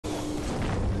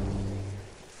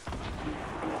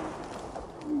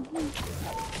What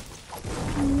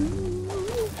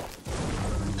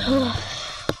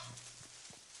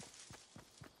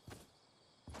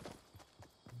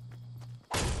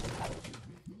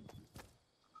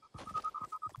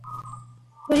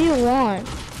do you want?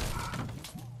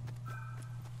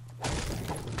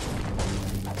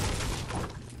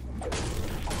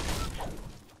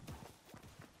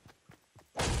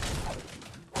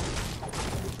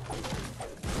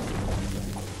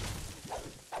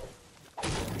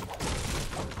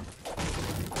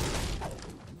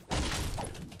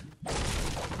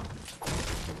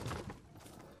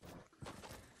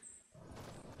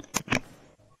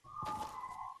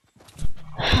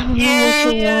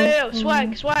 Yeah,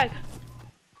 swag.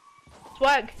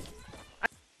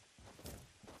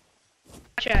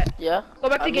 Chat. Yeah. Go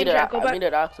back to game chat. Go back. I made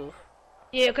it active.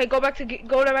 Yeah. Okay. Go back to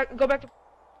go back to.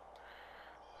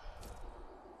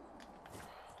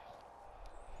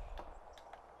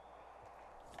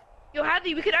 Yo,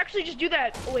 Hadley, we could actually just do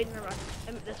that. Oh wait, never mind.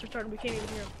 That's retarded. We can't even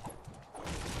hear him.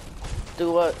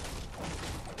 Do what?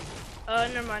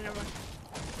 Never mind.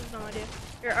 There's no idea.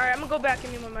 Here, alright, I'm gonna go back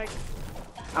and mute my mic.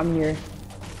 I'm here.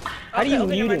 How do you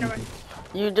mute him?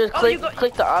 You just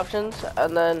click the options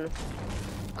and then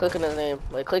click on his name.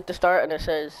 Like click the start and it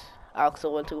says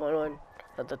Axel1211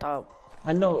 at the top.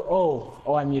 I know.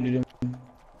 Oh, I muted him.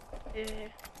 Yeah.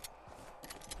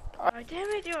 Damn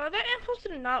it, yo, that impulse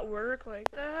did not work. Like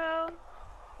the hell?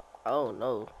 Oh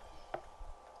no.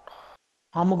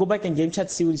 I'm gonna go back in game chat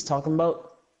to see what he's talking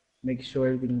about. Make sure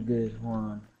everything's good. Hold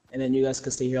on. And then you guys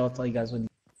can stay here. I'll tell you guys when.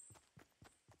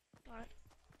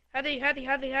 Hadley.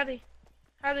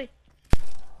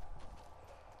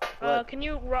 Can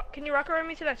you rock around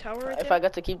me to that tower right there? If I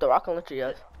get to keep the rocket launcher,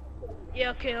 yes.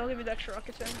 Yeah, okay, I'll give you the extra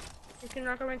rockets then. You can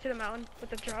rock around to the mountain with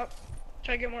the drop.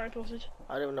 Try to get more impulses.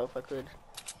 I don't even know if I could.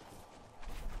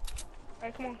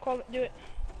 Alright, come on, call it, do it.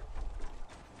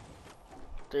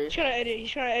 3. He's trying to edit. He's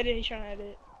trying to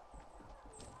edit.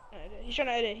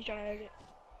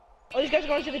 Oh, these guys are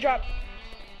going to the drop.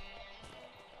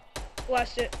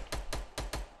 Blast it.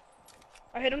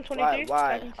 I hit him 23.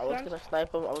 Why? I was gonna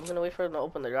snipe him. I was gonna wait for him to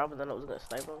open the drop and then I was gonna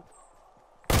snipe him.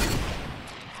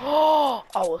 Oh,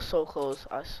 I was so close.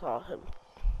 I saw him.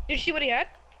 Did you see what he had?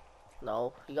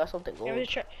 No, he got something gold. Yeah,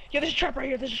 there's a trap right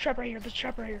here. Trap in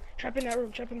that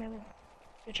room.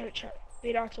 Yeah, trap.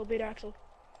 Bait Axel.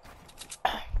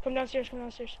 Come downstairs.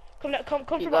 Come from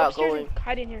upstairs and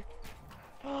hide in here.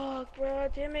 Oh, bro,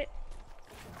 damn it.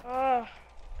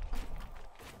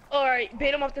 Alright,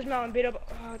 bait him off this mountain. Dude, I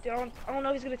don't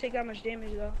know if he's gonna take that much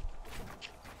damage though.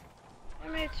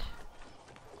 Damn it.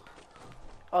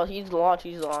 Oh, he's launched.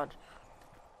 Damn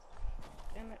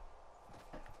it.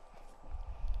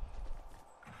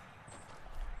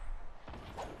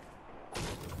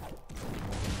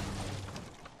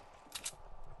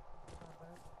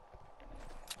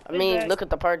 I mean, look at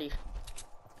the party.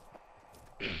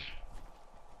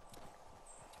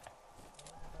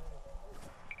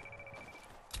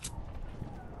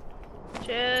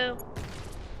 Chill.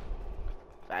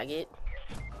 Faggot.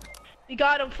 We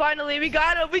got him, finally. We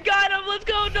got him. Let's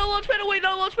go. No, launch pad away.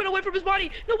 From his body.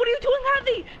 No, what are you doing,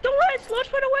 Hadley? Don't run.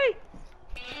 Launch pad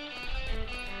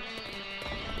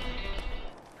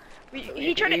away.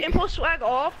 He tried to impulse swag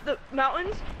off the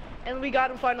mountains, and we got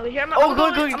him finally. Here, I'm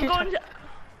going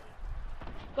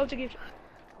to give.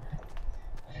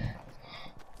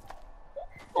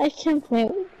 I can't play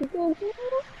with you.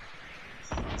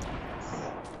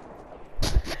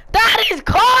 That is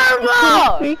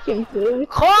karma!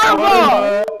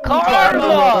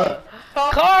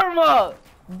 Karma!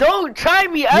 Don't try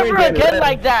me ever again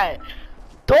like that.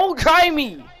 Don't try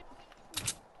me.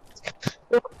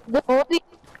 The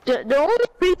only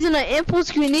reason I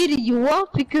impulse grenaded you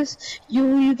off because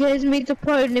you guys made the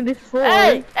partner before.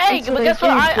 Hey, but guess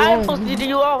what? I impulsed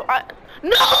you off.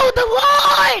 No, the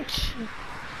launch!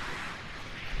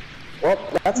 Well,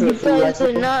 that's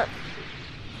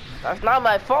not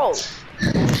my fault.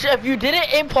 If you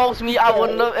didn't impulse me, I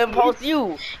wouldn't have impulsed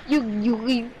you.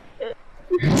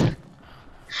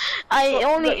 I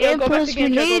only impulse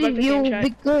grenaded you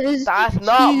because that's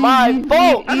not my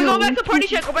fault. Go back to party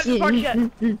chat.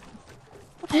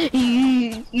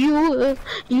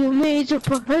 You made the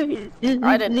party.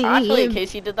 I didn't. Actually,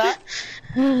 Casey did that.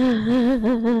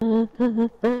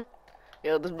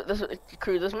 Yo,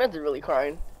 this man's really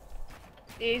crying.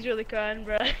 Yeah, he's really crying,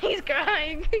 bro. He's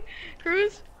crying.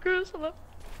 Cruz, hello.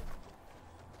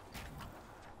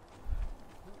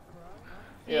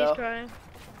 Yeah, he's crying.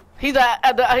 He's like,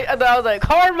 and I was like,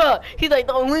 karma. He's like,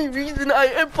 the only reason I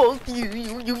impulsed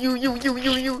you,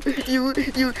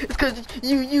 it's cause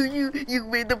you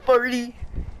made the party.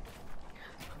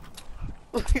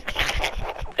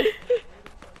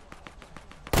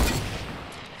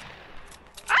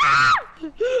 Ah!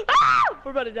 Ah!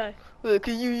 We're about to die. Look,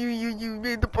 you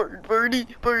made the party.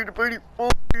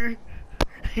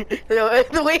 Yo,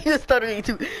 the way you're stuttering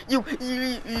too. You.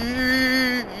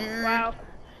 Wow.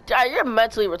 Jai, you're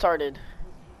mentally retarded.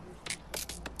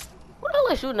 What the hell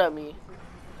is shooting at me?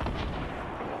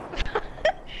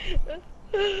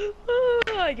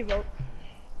 I give up.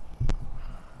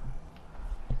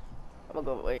 I'm gonna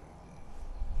go away.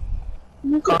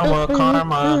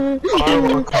 Karma.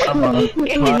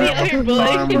 Casey,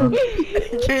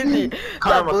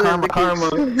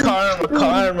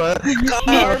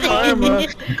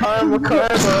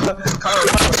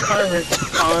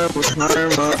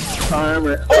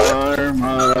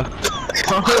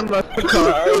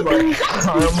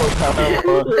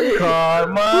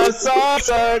 Karma.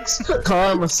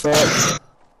 Karma sucks.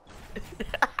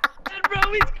 Bro,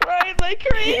 he's crying like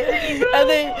crazy, bro.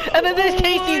 and then there's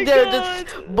Casey there God. just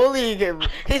bullying him.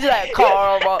 He's like,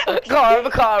 karma sucks.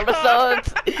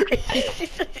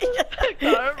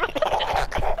 Karma.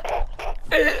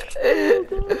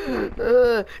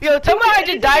 Yo, tell me I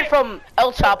just died from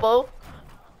El Chapo.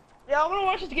 Yeah, I wanna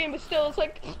watch this game, but still, it's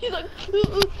like, he's like,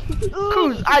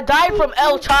 Cruz, I died from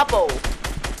El Chapo.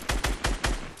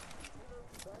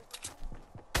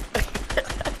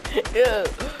 Yeah,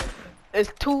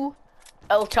 it's 2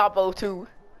 El Chapo 2.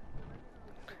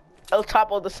 El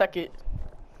Chapo the second.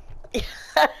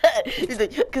 He's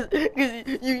like, cause you. He's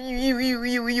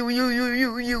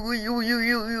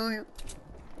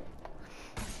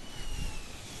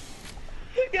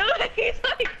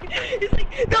like,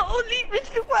 the only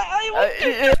reason why I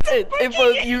It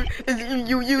was you,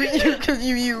 cause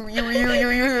you.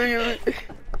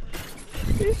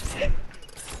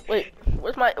 Wait,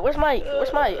 where's my?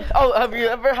 Oh, have you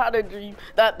ever had a dream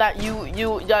that you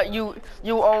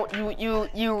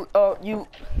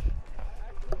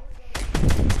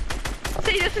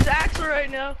See, this is Axel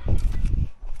right now.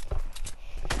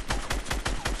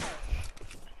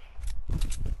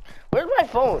 Where's my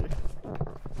phone?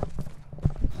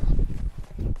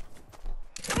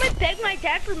 I'm gonna beg my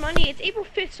dad for money. It's April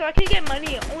 5th, so I can get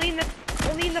money only in the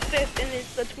 5th, and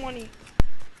it's the 20th.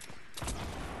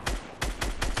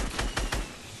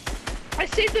 I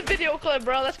saved the video clip,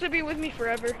 bro. That's gonna be with me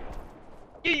forever.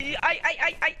 I'm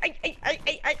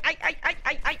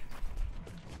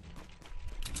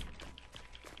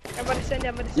gonna send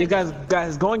it. You guys,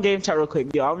 go in game chat real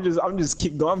quick. Yo, I'm just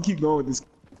keep going with this.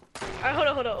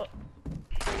 Hold on.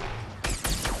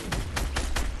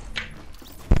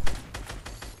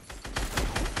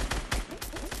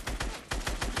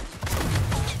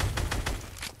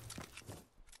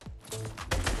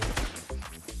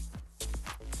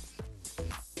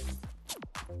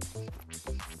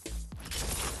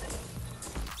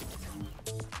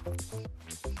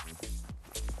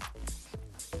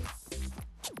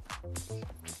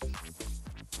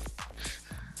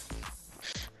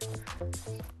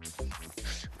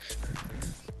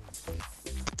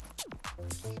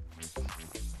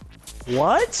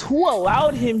 What? Who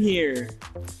allowed him here?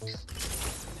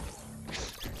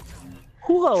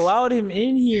 Who allowed him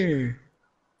in here?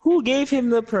 Who gave him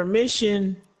the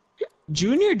permission?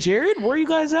 Junior, Jared, where you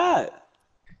guys at?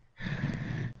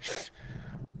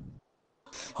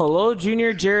 Hello,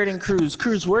 Junior, Jared, and Cruz.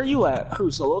 Cruz, where are you at?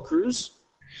 Cruz, hello, Cruz?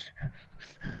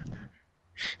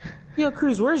 Yo,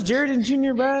 Cruz, where's Jared and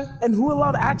Junior, bro? And who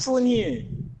allowed Axel in here?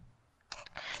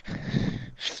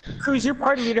 Cruz, you're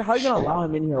party leader. How you gonna allow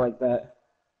him in here like that?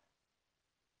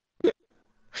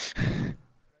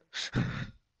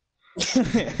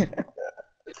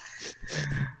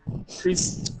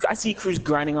 Cruz, I see Cruz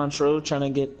grinding on Tro, trying to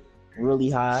get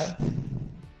really high.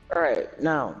 Alright,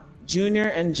 now, Junior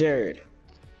and Jared.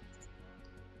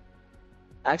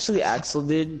 Actually, Axel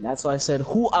did. That's why I said,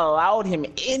 who allowed him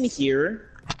in here?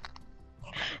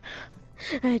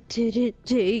 I didn't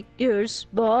take your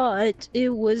spot. It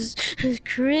was a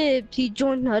crypt. He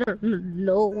joined out of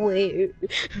nowhere.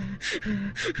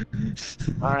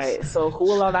 Alright, so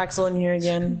who allowed Axel in here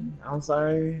again? I'm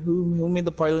sorry. Who made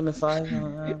the party limit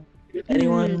 5?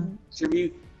 Anyone?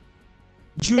 Tribute?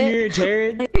 Junior,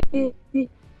 Jared?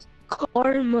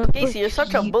 Karma. Casey, you're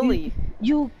such a bully.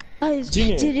 You guys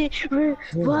Junior. didn't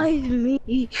revive me.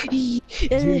 And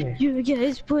then you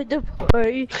guys put the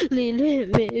party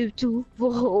limit to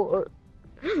 4.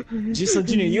 So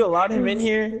Junior, you allowed him in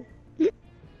here?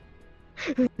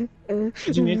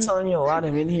 Junior, you're telling me you allowed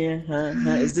him in here? Huh?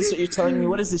 Is this what you're telling me?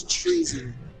 What is this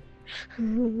treason?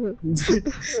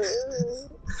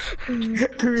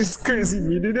 Cruz, you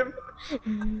muted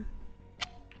him?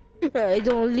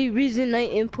 The only reason I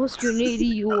impersonated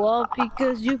you off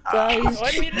because you guys Oh,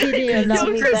 I didn't mean to. didn't allow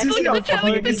Yo, me Chris, back look to at the the chat,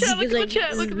 look at the party chat, look because at I the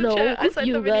chat, look at the know chat. I sent the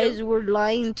you video. guys were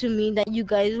lying to me that you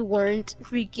guys weren't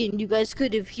freaking. You guys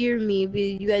couldn't hear me, but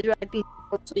you guys were acting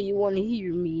so you want to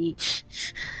hear me.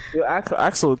 Yo, Axel,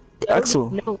 I already Axel,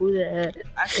 know that.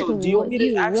 Axel. Do you want What me do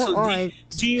to you Axel? want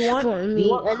Do you want from do you me?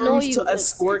 want I know Cruz you to want.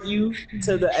 escort you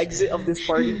to the exit of this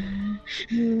party?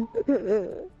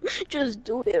 Just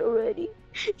do it already.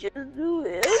 Just do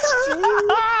it.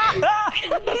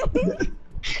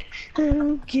 I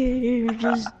don't care.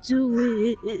 Just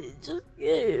do it. Just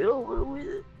get it over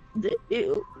with. The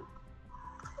hell.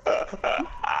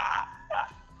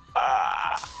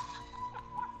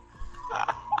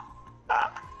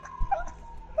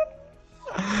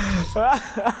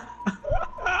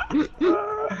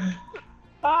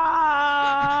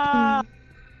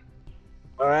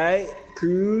 All right,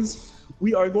 Cruz.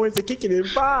 We are going to kick it in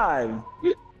 5,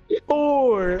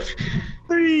 4,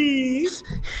 3,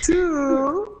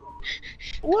 2,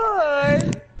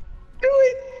 1. Do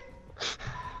it.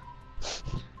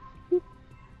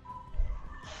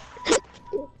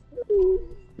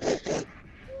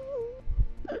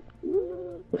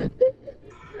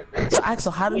 So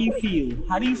Axel, how do you feel?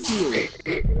 How do you feel?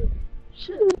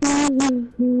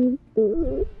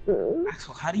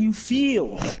 Axel, how do you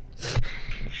feel?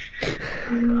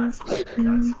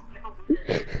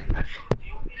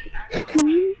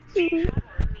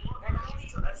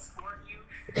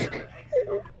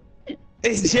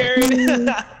 It's Jared.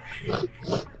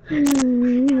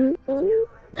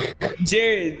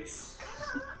 Jared,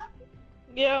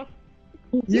 Yeah.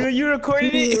 you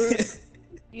recorded it.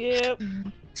 Yep.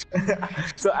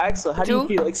 So Axel, how do you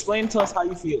feel? Explain to us how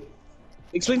you feel.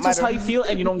 Explain to us how you feel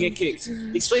and you don't get kicked.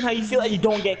 Explain how you feel and you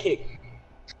don't get kicked.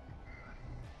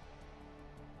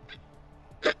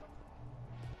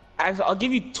 Axel, I'll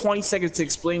give you 20 seconds to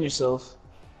explain yourself.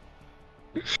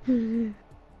 20.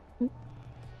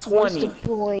 What's the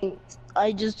point?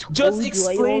 I just told Just you.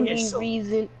 explain The only yourself.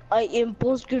 reason I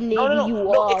impersonated No. you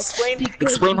No, off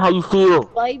explain how you feel.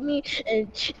 fight me and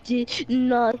did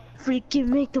not freaking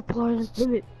make the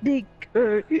parliament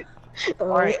bigger.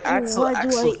 Alright, Axel, why do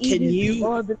Axel, I can even you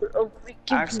bother of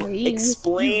freaking Axel, playing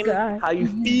explain with you guys? how you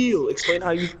feel. Explain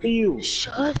how you feel.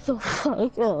 Shut the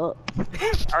fuck up.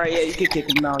 Alright, yeah, you can kick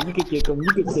him now. You can kick him.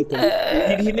 You can kick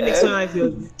him. He didn't explain how he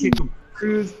feels. Kick him.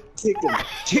 Cruz, kick him.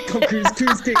 Kick him, Cruz.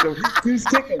 Cruz, kick him. Cruz,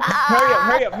 kick him.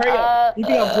 Hurry up. You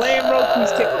think I'm playing, bro?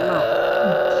 Cruz, kick him now.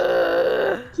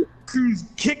 Cruz,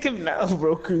 kick him now,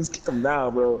 bro. Cruz, kick him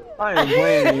now, bro. I ain't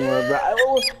playing anymore, bro.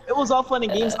 It was all fun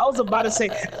and games. I was about to say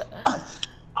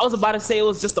it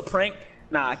was just a prank.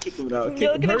 Nah, kick him out.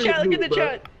 Yo, look at the chat, look at the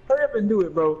chat. Hurry up and do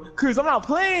it, bro. Cruz, I'm not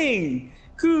playing.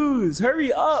 Cruz,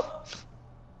 hurry up.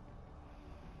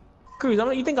 Cruz,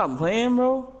 you think I'm playing,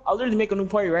 bro? I'll literally make a new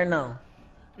party right now.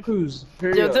 Cruz,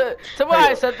 hurry up.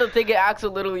 Somebody sent the thing and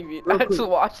Axel literally Axel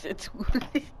watched it too.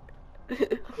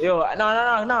 Yo,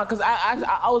 no, cause I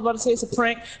was about to say it's a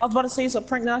prank.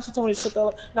 Now she told me to shut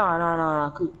the.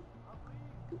 No,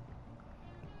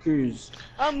 Cruz.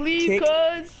 I'm leave,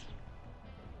 cuz.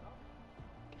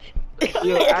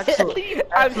 Yo, Axel,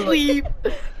 I'm sleep, cuz.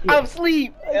 I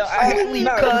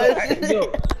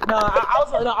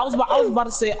was about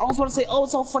to say, oh,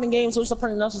 it's all fun and games, so it's a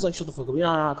prank. Now she's like, shut the fuck up.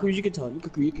 Nah, Cruz, you can tell.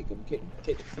 You kick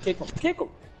him.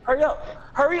 Hurry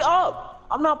up.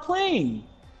 I'm not playing.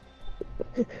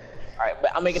 Alright,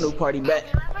 I'm making a new party, bet.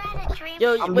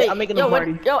 I'm making a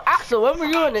party. Yo, Axel, when were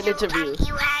you in an interview?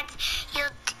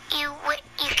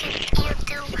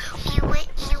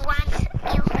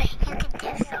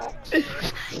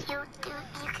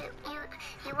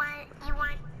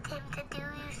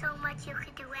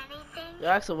 Yo,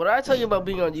 Axel, what did I tell you about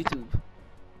being on YouTube?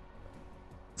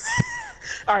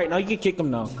 Alright, now you can kick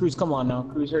him now. Cruz, come on now.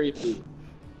 Cruz, hurry up.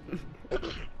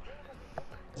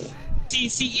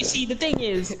 See, the thing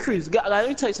is, Cruz, let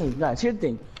me tell you something, guys. Here's the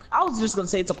thing. I was just gonna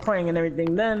say it's a prank and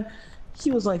everything. Then he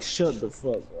was like, "Shut the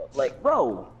fuck up!" Like,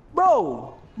 bro,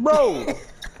 bro, nah,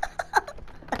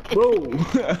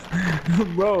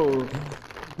 bro.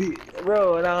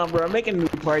 I'm making a new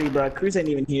party, bro. Cruz ain't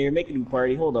even here. Make a new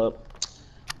party. Hold up.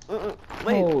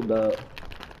 Wait. Hold up.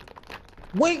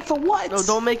 Wait for what? No,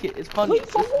 don't make it. It's funny. Wait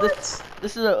for what?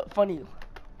 This is a funny.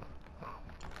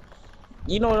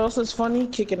 You know what else is funny?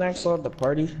 Kicking Axel at the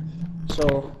party.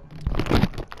 So.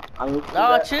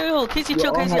 Chill. Kissy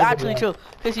chill. Kissy actually chill.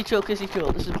 Kissy chill.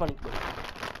 This is funny. Bro.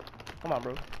 Come on,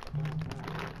 bro.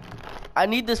 I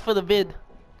need this for the vid.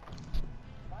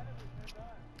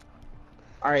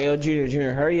 Alright, yo,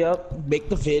 Junior, hurry up, make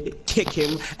the vid, kick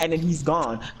him, and then he's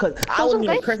gone. Cause I wasn't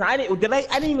even cursing. I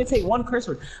didn't even say one curse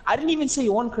word. I didn't even say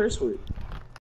one curse word.